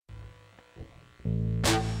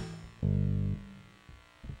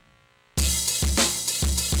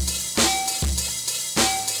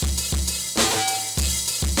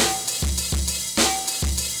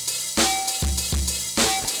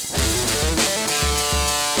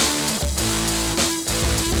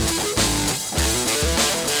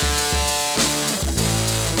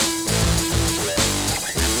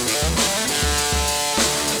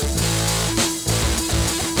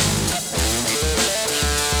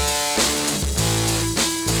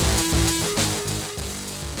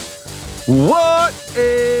What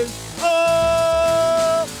is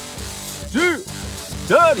up,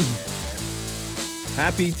 Study?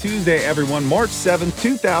 Happy Tuesday, everyone. March 7th,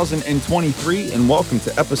 2023, and welcome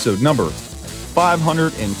to episode number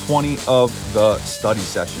 520 of the study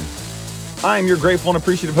session. I am your grateful and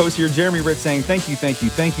appreciative host here, Jeremy Ritz, saying thank you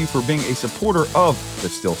for being a supporter of the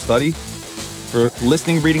Still Study, for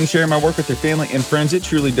listening, reading, sharing my work with your family and friends. It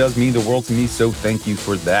truly does mean the world to me, so thank you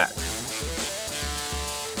for that.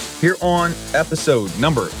 Here on episode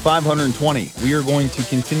number 520, we are going to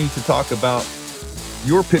continue to talk about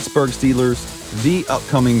your Pittsburgh Steelers, the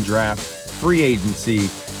upcoming draft, free agency,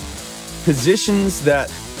 positions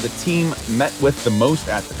that the team met with the most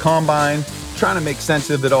at the combine, trying to make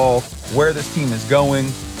sense of it all, where this team is going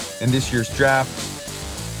in this year's draft.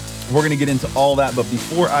 We're going to get into all that, but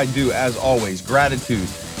before I do, as always, gratitude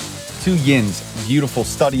to Yins, beautiful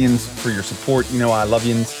studyins, for your support. You know I love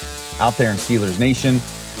Yins out there in Steelers Nation.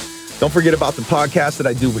 Don't forget about the podcast that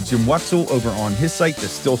I do with Jim Wetzel over on his site, the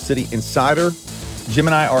Still City Insider. Jim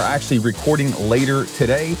and I are actually recording later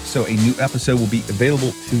today, so a new episode will be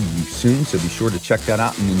available to you soon, so be sure to check that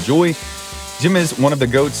out and enjoy. Jim is one of the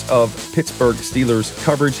GOATs of Pittsburgh Steelers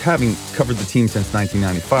coverage, having covered the team since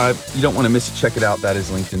 1995. You don't want to miss it. Check it out. That is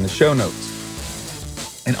linked in the show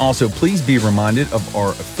notes. And also, please be reminded of our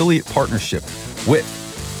affiliate partnership with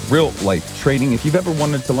Real Life Trading. If you've ever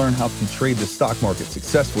wanted to learn how to trade the stock market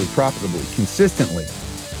successfully, profitably, consistently,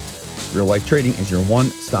 Real Life Trading is your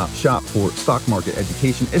one-stop shop for stock market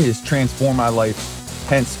education. It has transformed my life,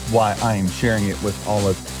 hence why I am sharing it with all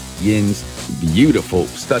of Yin's beautiful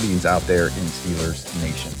studyings out there in Steelers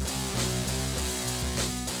Nation.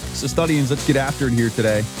 So studyings, let's get after it here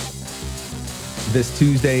today. This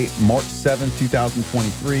Tuesday, March 7th,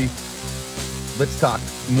 2023. Let's talk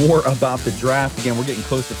more about the draft. Again, we're getting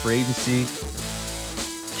close to free agency,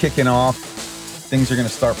 kicking off. Things are going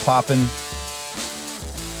to start popping.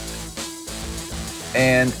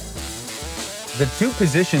 And the two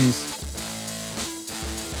positions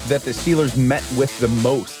that the Steelers met with the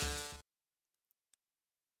most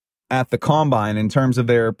at the combine in terms of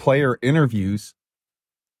their player interviews,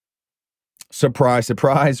 surprise,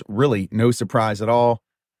 surprise, really no surprise at all.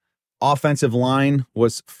 Offensive line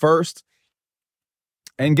was first.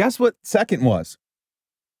 And guess what second was?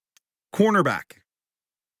 Cornerback.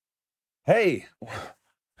 Hey,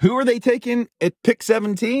 who are they taking at pick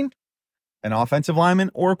 17? An offensive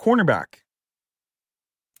lineman or a cornerback?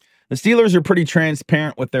 The Steelers are pretty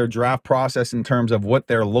transparent with their draft process in terms of what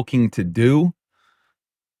they're looking to do.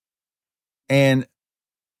 And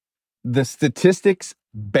the statistics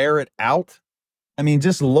bear it out. I mean,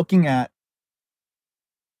 just looking at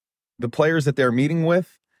the players that they're meeting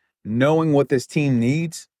with, knowing what this team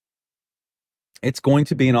needs, it's going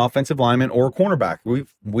to be an offensive lineman or a cornerback.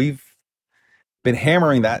 We've been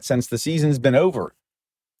hammering that since the season's been over.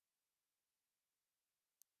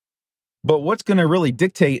 But what's going to really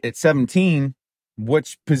dictate at 17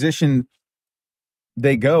 which position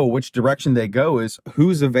they go, which direction they go, is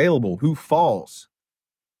who's available, who falls.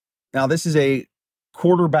 Now, this is a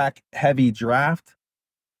quarterback-heavy draft,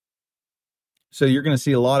 so you're going to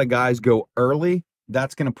see a lot of guys go early.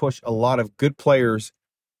 That's going to push a lot of good players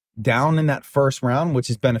down in that first round, which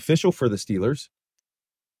is beneficial for the Steelers.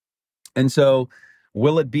 And so,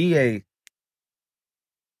 will it be a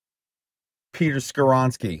Peter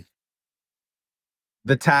Skoronski,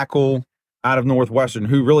 the tackle out of Northwestern,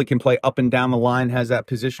 who really can play up and down the line, has that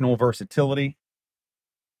positional versatility?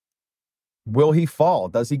 Will he fall?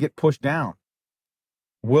 Does he get pushed down?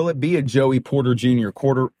 Will it be a Joey Porter Jr.,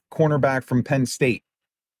 cornerback from Penn State?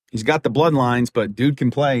 He's got the bloodlines, but dude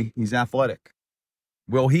can play. He's athletic.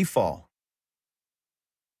 Will he fall?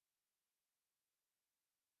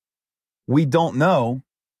 We don't know,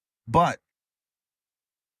 but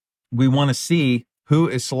we want to see who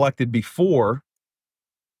is selected before,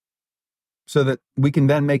 so that we can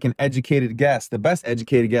then make an educated guess, the best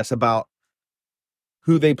educated guess about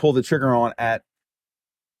who they pull the trigger on at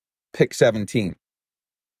pick 17.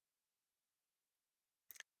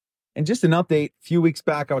 And just an update, a few weeks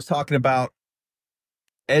back, I was talking about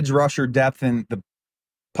edge rusher depth and the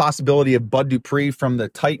possibility of Bud Dupree from the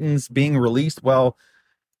Titans being released. Well,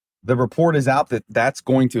 the report is out that that's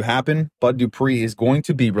going to happen. Bud Dupree is going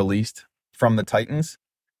to be released from the Titans.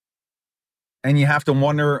 And you have to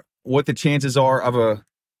wonder what the chances are of a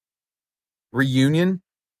reunion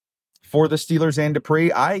for the Steelers and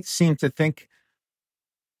Dupree. I seem to think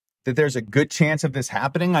that there's a good chance of this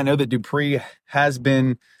happening. I know that Dupree has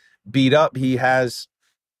been beat up. He has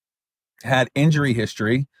had injury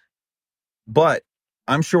history, but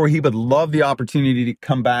I'm sure he would love the opportunity to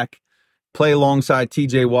come back, play alongside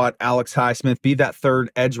TJ Watt, Alex Highsmith, be that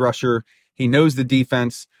third edge rusher He knows the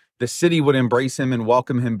defense. The city would embrace him and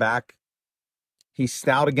welcome him back. He's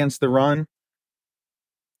stout against the run.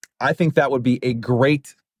 I think that would be a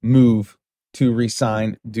great move to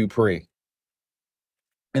re-sign Dupree.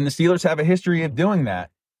 And the Steelers have a history of doing that.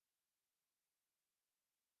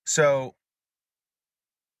 So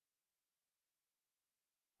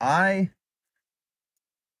I'm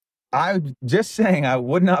just saying I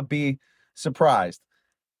would not be surprised.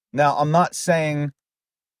 Now, I'm not saying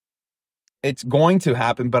it's going to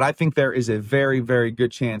happen, but I think there is a very, very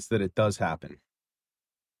good chance that it does happen.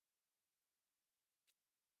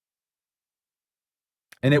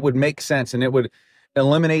 And it would make sense, and it would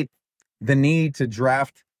eliminate the need to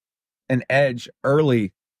draft an edge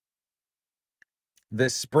early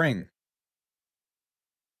this spring.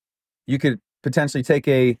 You could potentially take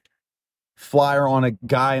a flyer on a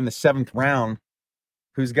guy in the 7th round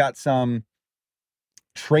who's got some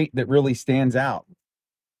trait that really stands out.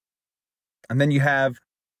 And then you have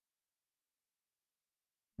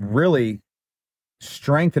really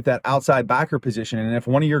strength at that outside backer position. And if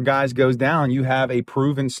one of your guys goes down, you have a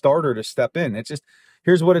proven starter to step in. It's just,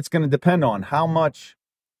 here's what it's going to depend on. How much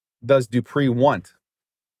does Dupree want?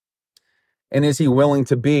 And is he willing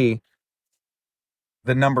to be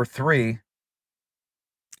the number 3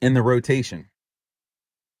 in the rotation?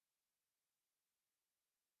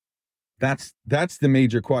 That's the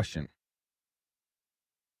major question.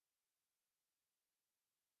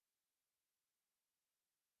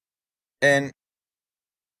 And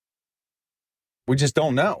we just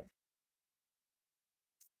don't know.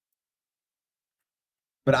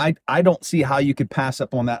 But I don't see how you could pass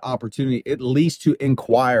up on that opportunity, at least to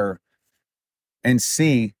inquire and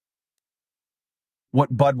see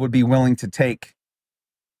what Bud would be willing to take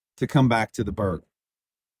to come back to the Berg.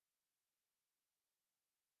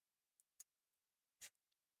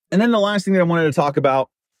 And then the last thing that I wanted to talk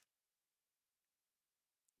about,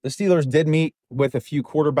 the Steelers did meet with a few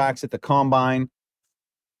quarterbacks at the Combine.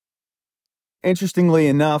 Interestingly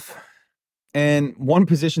enough, and one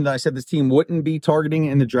position that I said this team wouldn't be targeting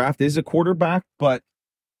in the draft is a quarterback, but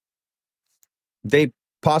they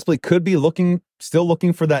possibly could be still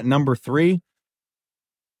looking for that number 3.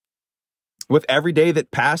 With every day that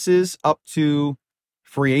passes up to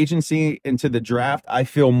free agency into the draft, I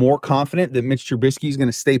feel more confident that Mitch Trubisky is going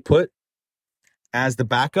to stay put as the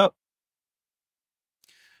backup.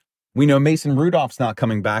 We know Mason Rudolph's not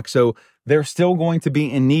coming back, so they're still going to be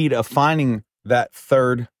in need of finding that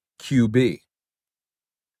 3rd QB.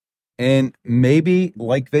 And maybe,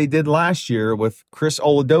 like they did last year with Chris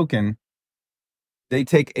Oladokun, they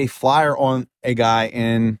take a flyer on a guy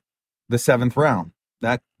in the 7th round.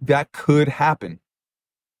 That could happen.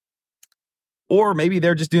 Or maybe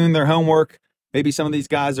they're just doing their homework. Maybe some of these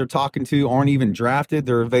guys they're talking to aren't even drafted.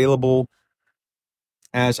 They're available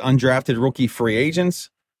as undrafted rookie free agents.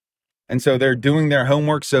 And so they're doing their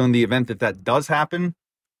homework. So in the event that does happen,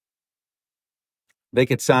 they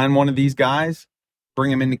could sign one of these guys,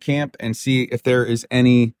 bring him into camp, and see if there is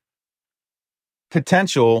any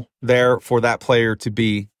potential there for that player to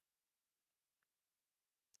be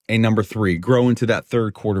a number 3, grow into that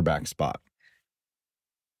 3rd quarterback spot.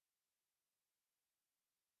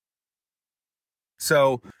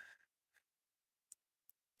 So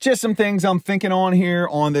just some things I'm thinking on here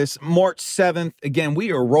on this March 7th. Again,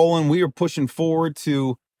 we are rolling. We are pushing forward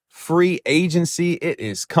to free agency. It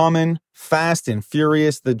is coming fast and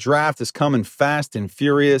furious. The draft is coming fast and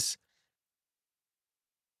furious.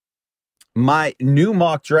 My new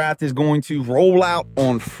mock draft is going to roll out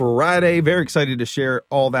on Friday. Very excited to share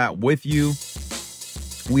all that with you.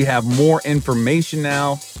 We have more information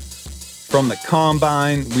now from the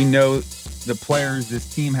Combine. We know the players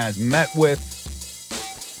this team has met with.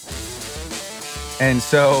 And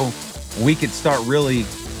so we could start really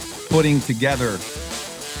putting together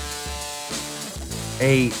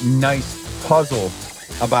a nice puzzle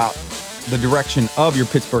about the direction of your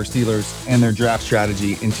Pittsburgh Steelers and their draft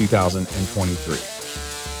strategy in 2023.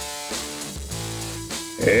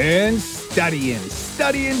 And studying.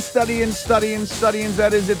 That is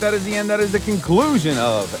it. That is the end. That is the conclusion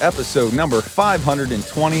of episode number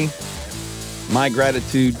 520. My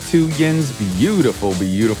gratitude to Yin's beautiful,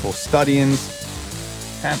 beautiful studyings.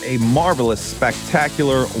 Have a marvelous,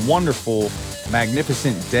 spectacular, wonderful,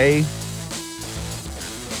 magnificent day.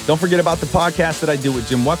 Don't forget about the podcast that I do with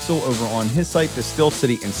Jim Wetzel over on his site, The Steel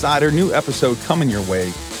City Insider. New episode coming your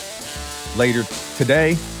way later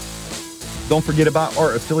today. Don't forget about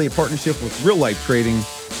our affiliate partnership with Real Life Trading.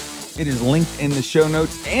 It is linked in the show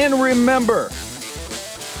notes. And remember,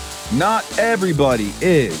 not everybody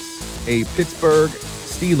is a Pittsburgh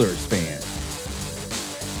Steelers fan.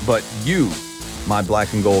 But you, my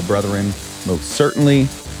black and gold brethren, most certainly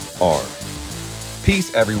are.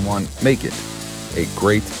 Peace, everyone. Make it a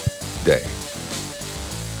great day.